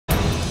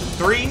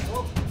3,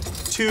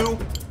 2,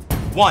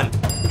 1.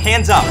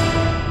 Hands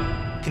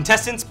up.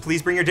 Contestants,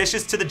 please bring your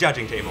dishes to the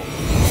judging table.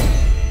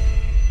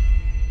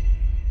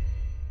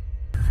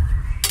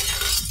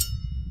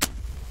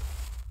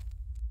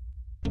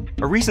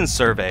 A recent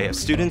survey of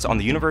students on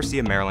the University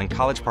of Maryland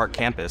College Park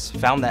campus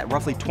found that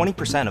roughly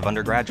 20% of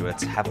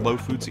undergraduates have low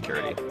food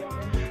security.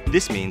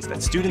 This means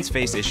that students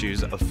face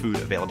issues of food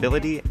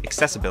availability,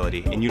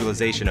 accessibility, and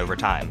utilization over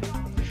time.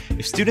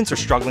 If students are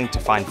struggling to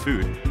find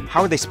food,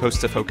 how are they supposed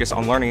to focus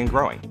on learning and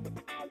growing?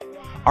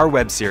 Our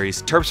web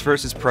series, Terps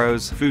vs.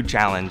 Pros Food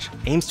Challenge,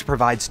 aims to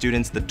provide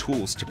students the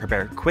tools to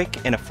prepare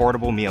quick and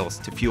affordable meals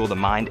to fuel the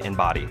mind and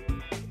body.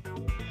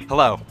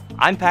 Hello,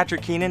 I'm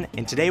Patrick Keenan,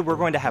 and today we're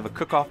going to have a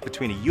cook-off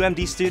between a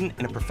UMD student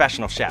and a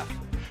professional chef.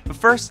 But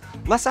first,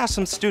 let's ask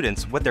some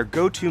students what their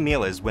go-to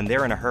meal is when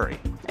they're in a hurry.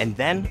 And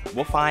then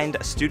we'll find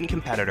a student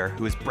competitor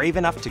who is brave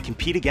enough to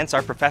compete against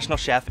our professional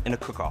chef in a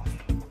cook-off.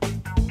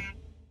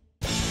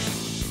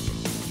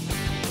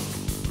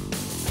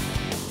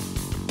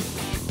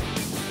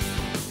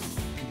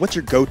 What's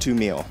your go-to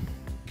meal?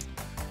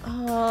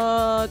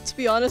 To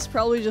be honest,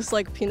 probably just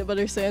like peanut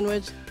butter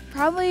sandwich.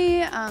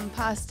 Probably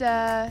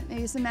pasta,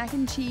 maybe some mac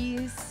and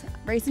cheese,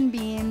 rice and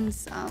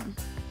beans, a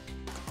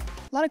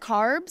lot of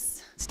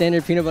carbs.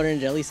 Standard peanut butter and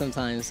jelly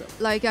sometimes.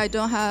 Like I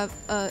don't have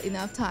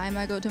enough time,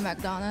 I go to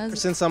McDonald's.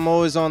 Since I'm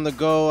always on the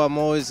go, I'm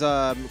always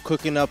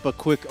cooking up a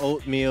quick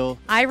oatmeal.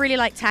 I really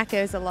like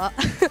tacos a lot.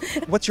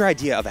 What's your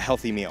idea of a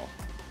healthy meal?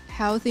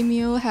 Healthy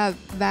meal, have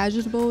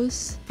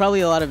vegetables.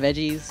 Probably a lot of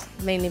veggies.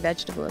 Mainly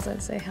vegetables,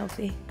 I'd say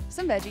healthy.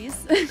 Some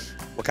veggies.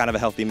 What kind of a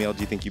healthy meal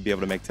do you think you'd be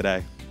able to make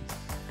today?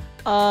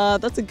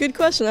 That's a good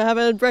question. I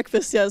haven't had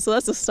breakfast yet, so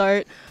that's a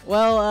start.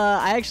 Well,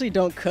 I actually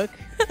don't cook.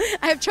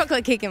 I have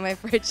chocolate cake in my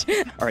fridge.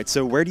 All right,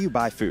 so where do you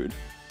buy food?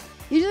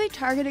 Usually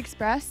Target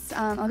Express.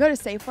 I'll go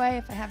to Safeway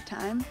if I have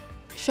time.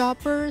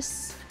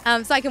 Shoppers.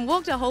 So I can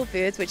walk to Whole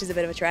Foods, which is a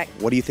bit of a trek.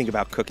 What do you think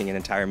about cooking an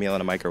entire meal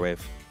in a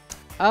microwave?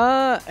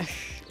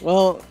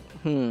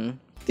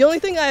 The only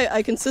thing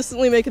I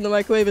consistently make in the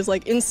microwave is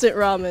like instant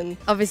ramen.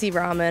 Obviously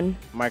ramen,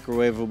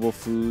 Microwavable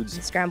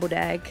foods. scrambled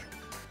egg.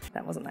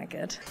 That wasn't that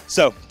good.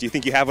 So, do you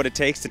think you have what it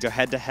takes to go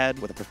head-to-head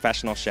with a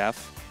professional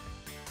chef?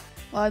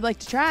 Well, I'd like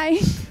to try.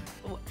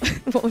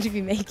 What would you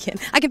be making?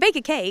 I can bake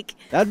a cake.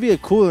 That'd be a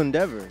cool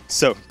endeavor.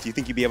 So, do you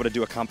think you'd be able to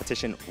do a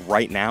competition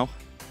right now?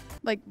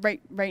 Like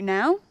right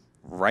now?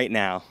 Right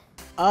now.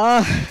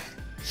 I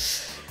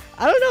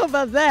don't know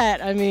about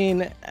that. I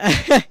mean,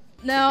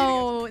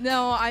 No,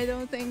 I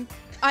don't think.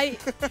 I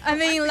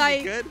mean,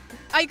 like, Good?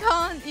 I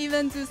can't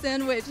even do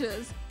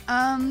sandwiches.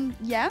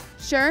 Yeah,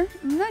 sure.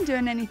 I'm not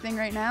doing anything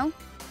right now.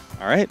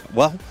 All right,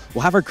 well,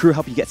 we'll have our crew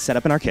help you get set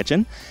up in our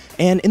kitchen.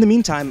 And in the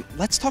meantime,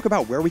 let's talk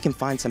about where we can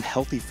find some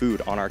healthy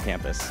food on our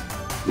campus.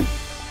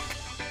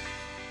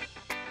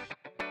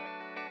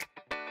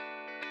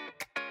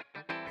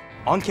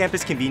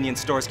 On-campus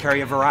convenience stores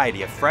carry a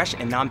variety of fresh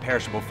and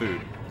non-perishable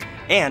food.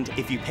 And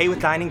if you pay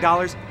with dining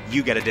dollars,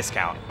 you get a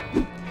discount.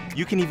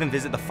 You can even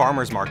visit the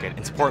farmers market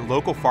and support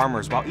local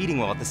farmers while eating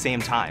well at the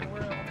same time.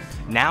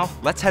 Now,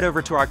 let's head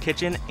over to our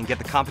kitchen and get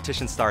the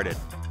competition started.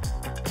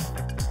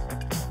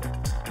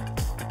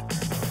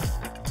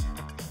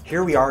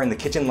 Here we are in the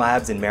kitchen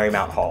labs in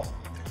Marymount Hall.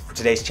 For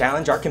today's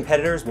challenge, our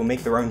competitors will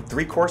make their own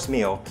 3-course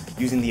meal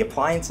using the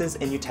appliances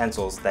and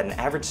utensils that an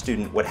average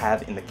student would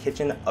have in the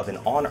kitchen of an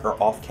on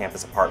or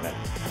off-campus apartment.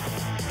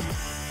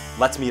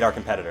 Let's meet our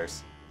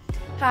competitors.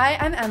 Hi,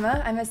 I'm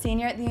Emma. I'm a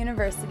senior at the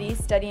university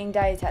studying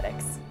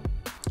dietetics.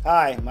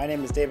 Hi, my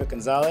name is David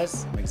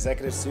Gonzalez. I'm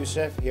executive sous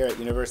chef here at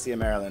University of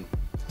Maryland.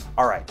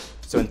 All right,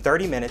 so in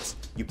 30 minutes,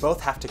 you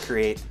both have to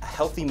create a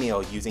healthy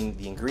meal using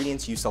the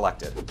ingredients you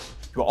selected.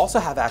 You will also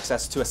have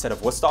access to a set of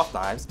Wusthof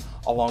knives,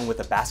 along with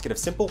a basket of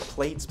simple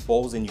plates,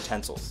 bowls, and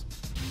utensils.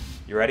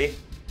 You ready?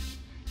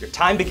 Your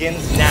time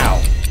begins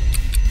now.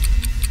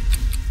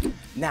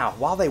 Now,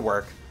 while they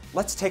work,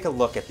 let's take a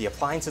look at the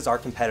appliances our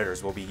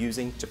competitors will be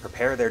using to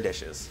prepare their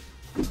dishes.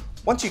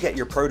 Once you get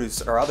your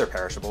produce or other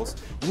perishables,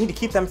 you need to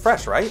keep them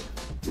fresh, right?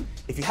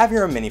 If you have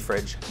your own mini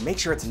fridge, make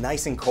sure it's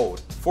nice and cold,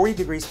 40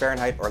 degrees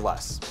Fahrenheit or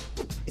less.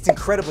 It's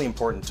incredibly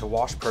important to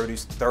wash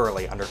produce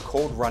thoroughly under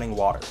cold running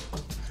water.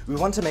 We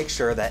want to make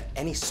sure that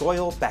any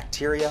soil,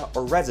 bacteria,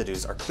 or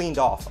residues are cleaned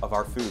off of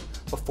our food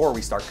before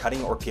we start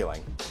cutting or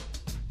peeling.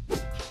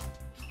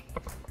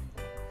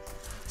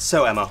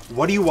 So Emma,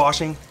 what are you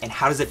washing and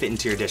how does it fit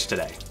into your dish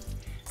today?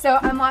 So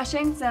I'm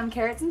washing some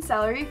carrots and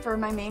celery for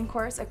my main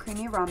course, a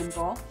creamy ramen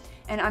bowl.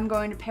 And I'm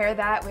going to pair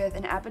that with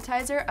an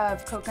appetizer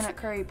of coconut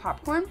curry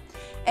popcorn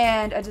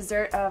and a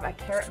dessert of a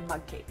carrot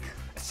mug cake.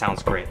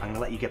 Sounds great. I'm gonna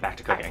let you get back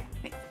to cooking.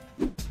 Right,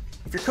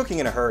 If you're cooking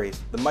in a hurry,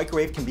 the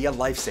microwave can be a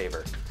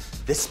lifesaver.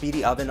 This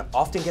speedy oven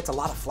often gets a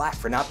lot of flack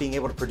for not being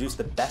able to produce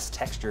the best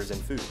textures in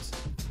foods.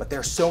 But there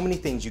are so many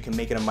things you can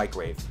make in a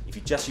microwave if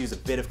you just use a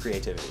bit of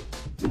creativity.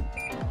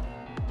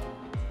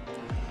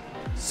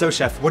 So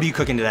Chef, what are you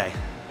cooking today?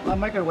 My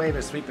microwave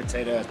is sweet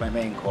potato as my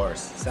main course.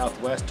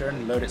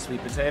 Southwestern loaded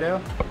sweet potato.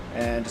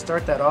 And to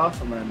start that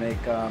off, I'm gonna make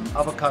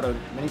avocado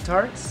mini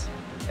tarts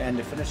And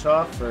to finish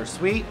off for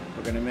sweet,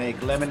 we're gonna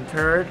make lemon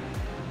curd,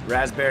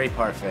 raspberry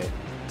parfait.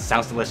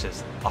 Sounds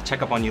delicious. I'll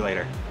check up on you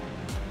later.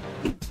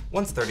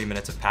 Once 30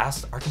 minutes have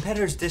passed, our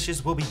competitors'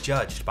 dishes will be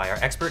judged by our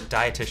expert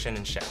dietitian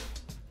and chef.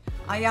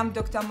 I am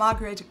Dr.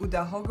 Margaret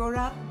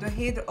Udahogora, the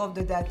head of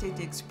the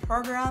dietetics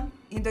program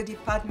in the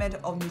Department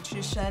of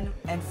Nutrition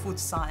and Food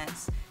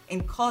Science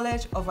in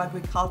College of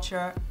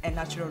Agriculture and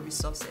Natural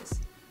Resources.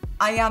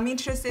 I am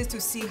interested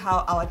to see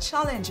how our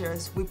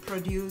challengers will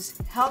produce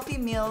healthy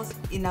meals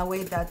in a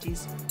way that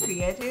is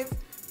creative,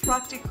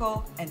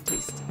 practical, and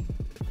tasty.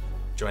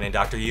 Joining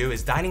Dr. Yu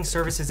is Dining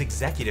Services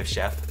Executive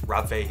Chef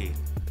Rob Fahey.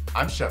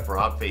 I'm Chef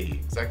Rob Fahey,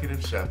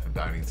 Executive Chef of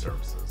Dining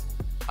Services.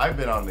 I've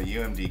been on the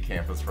UMD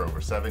campus for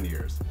over 7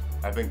 years.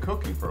 I've been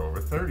cooking for over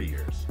 30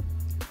 years.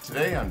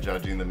 Today I'm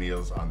judging the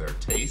meals on their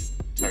taste,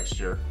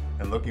 texture,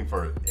 and looking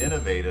for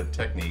innovative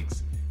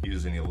techniques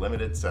using a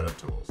limited set of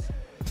tools.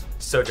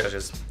 So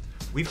judges,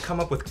 we've come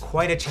up with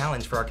quite a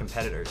challenge for our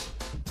competitors.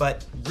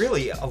 But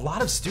really, a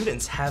lot of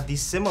students have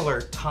these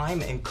similar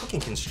time and cooking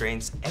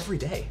constraints every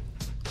day.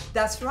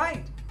 That's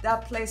right.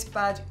 That plays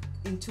part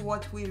into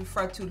what we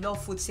refer to low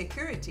food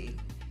security.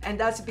 And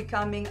that's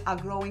becoming a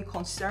growing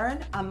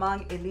concern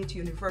among elite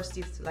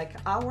universities like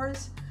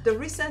ours. The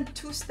recent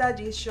 2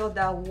 studies show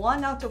that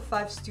 1 out of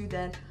 5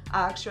 students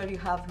actually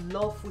have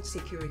low food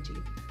security.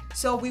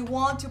 So we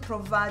want to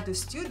provide the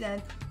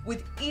student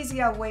with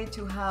easier way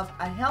to have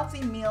a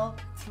healthy meal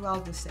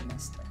throughout the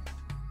semester.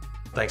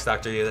 Thanks,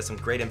 Dr. Yu. That's some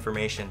great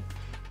information.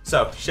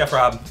 So, Chef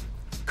Rob,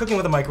 cooking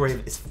with a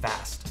microwave is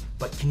fast,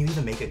 but can you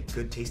even make a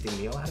good tasting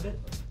meal out of it?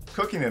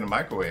 Cooking in a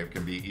microwave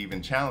can be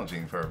even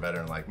challenging for a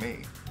veteran like me,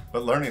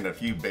 but learning a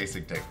few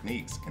basic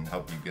techniques can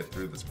help you get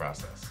through this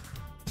process.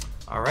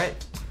 All right.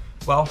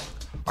 Well,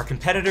 our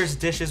competitors'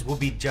 dishes will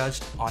be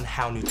judged on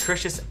how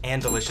nutritious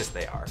and delicious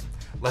they are.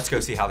 Let's go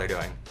see how they're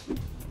doing.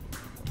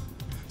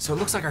 So it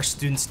looks like our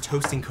student's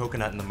toasting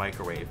coconut in the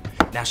microwave.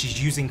 Now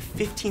she's using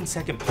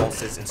 15-second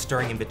pulses and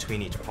stirring in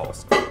between each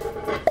pulse.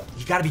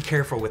 You gotta be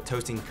careful with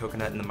toasting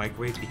coconut in the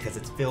microwave because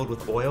it's filled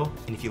with oil,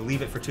 and if you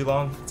leave it for too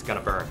long, it's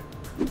gonna burn.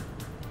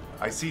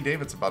 I see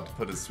David's about to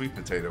put his sweet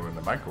potato in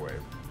the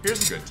microwave.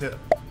 Here's a good tip.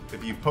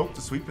 If you poke the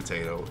sweet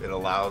potato, it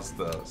allows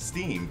the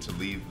steam to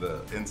leave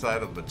the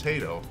inside of the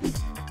potato.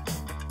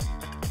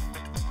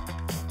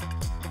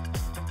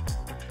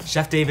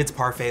 Chef David's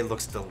parfait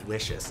looks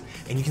delicious,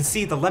 and you can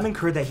see the lemon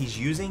curd that he's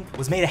using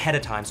was made ahead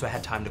of time so it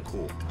had time to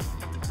cool.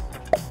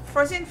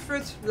 Frozen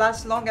fruit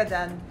lasts longer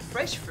than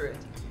fresh fruit,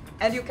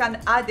 and you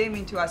can add them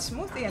into a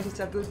smoothie, and it's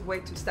a good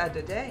way to start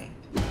the day.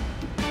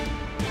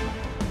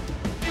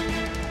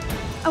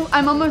 Oh,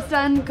 I'm almost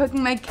done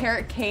cooking my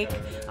carrot cake,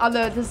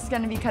 although this is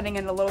going to be cutting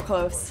it a little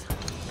close.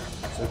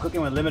 So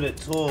cooking with limited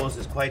tools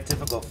is quite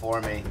difficult for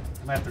me. I'm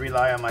gonna have to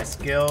rely on my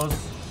skills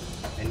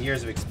and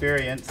years of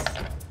experience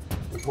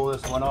to pull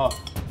this one off.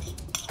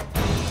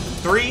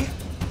 3,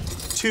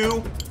 2,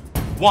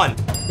 1.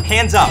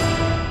 Hands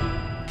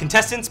up.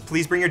 Contestants,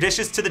 please bring your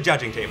dishes to the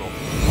judging table.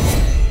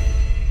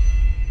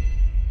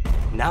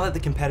 Now that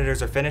the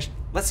competitors are finished,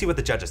 let's see what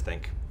the judges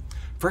think.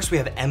 First, we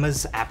have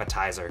Emma's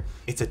appetizer.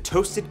 It's a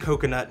toasted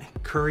coconut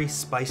curry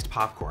spiced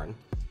popcorn.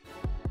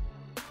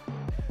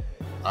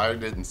 I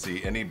didn't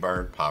see any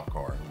burnt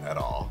popcorn at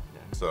all,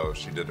 so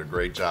she did a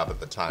great job at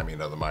the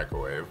timing of the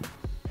microwave.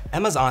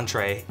 Emma's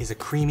entree is a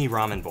creamy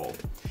ramen bowl.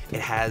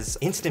 It has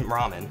instant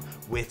ramen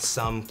with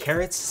some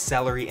carrots,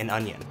 celery, and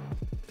onion.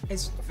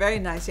 It's very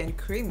nice and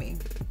creamy.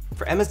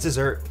 For Emma's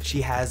dessert,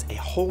 she has a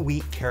whole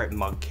wheat carrot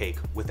mug cake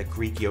with a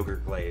Greek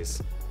yogurt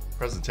glaze.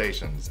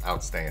 Presentation's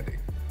outstanding.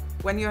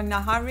 When you're in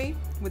a hurry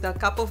with a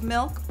cup of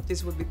milk,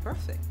 this would be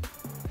perfect.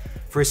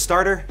 For his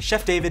starter,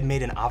 Chef David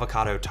made an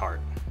avocado tart.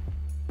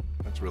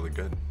 That's really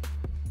good.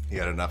 He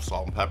had enough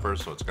salt and pepper,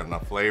 so it's got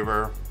enough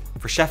flavor.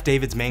 For Chef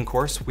David's main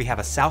course, we have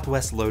a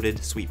Southwest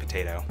loaded sweet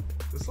potato.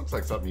 This looks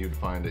like something you'd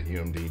find at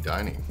UMD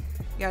dining.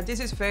 Yeah, this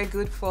is very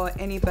good for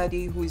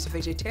anybody who is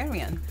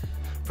vegetarian.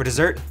 For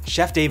dessert,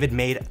 Chef David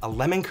made a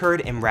lemon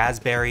curd and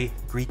raspberry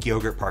Greek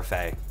yogurt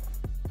parfait.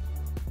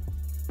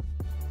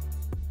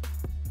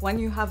 When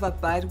you have a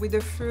bite with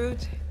the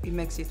fruit, it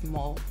makes it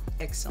more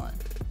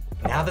excellent.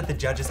 Now that the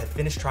judges have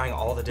finished trying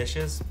all the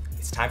dishes,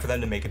 it's time for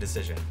them to make a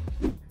decision.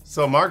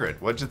 So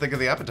Margaret, what'd you think of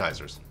the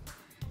appetizers?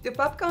 The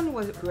popcorn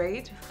was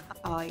great.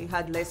 It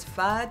had less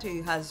fat,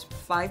 it has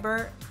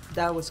fiber.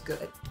 That was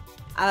good.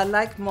 I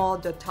like more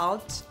the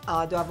tart,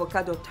 the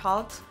avocado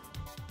tart.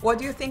 What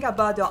do you think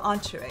about the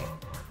entree?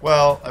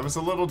 Well, I was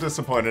a little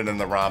disappointed in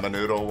the ramen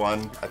noodle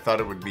one. I thought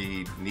it would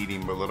be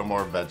needing a little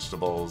more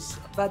vegetables.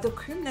 But the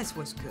creaminess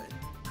was good.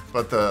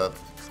 But the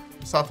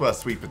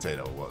Southwest sweet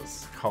potato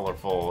was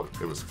colorful,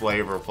 it was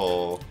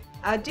flavorful.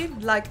 I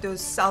did like the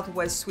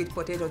Southwest sweet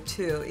potato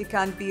too. It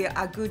can be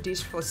a good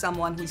dish for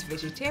someone who's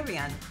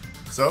vegetarian.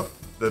 So,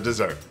 the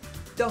dessert.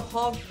 The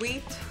whole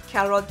wheat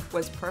carrot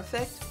was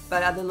perfect,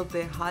 but a little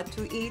bit hard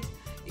to eat.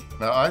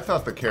 Now, I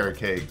thought the carrot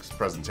cake's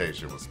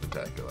presentation was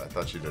spectacular. I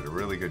thought she did a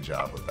really good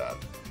job with that.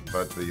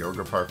 But the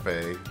yogurt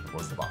parfait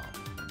was the bomb.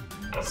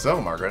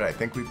 So, Margaret, I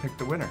think we picked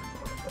the winner.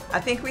 I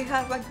think we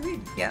have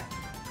agreed, yeah.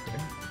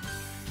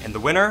 And the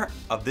winner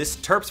of this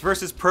Terps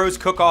versus Pros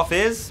cook-off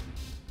is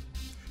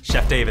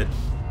Chef David.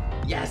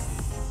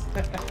 Yes!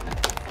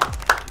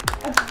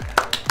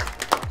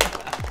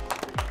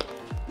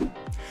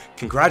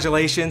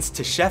 Congratulations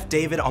to Chef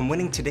David on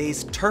winning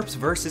today's Terps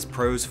versus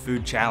Pros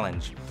Food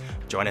Challenge.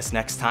 Join us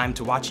next time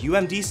to watch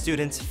UMD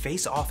students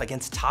face off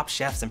against top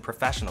chefs and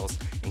professionals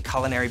in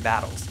culinary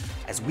battles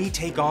as we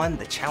take on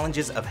the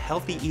challenges of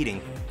healthy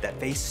eating that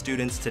face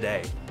students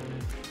today.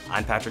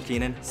 I'm Patrick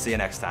Keenan. See you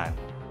next time.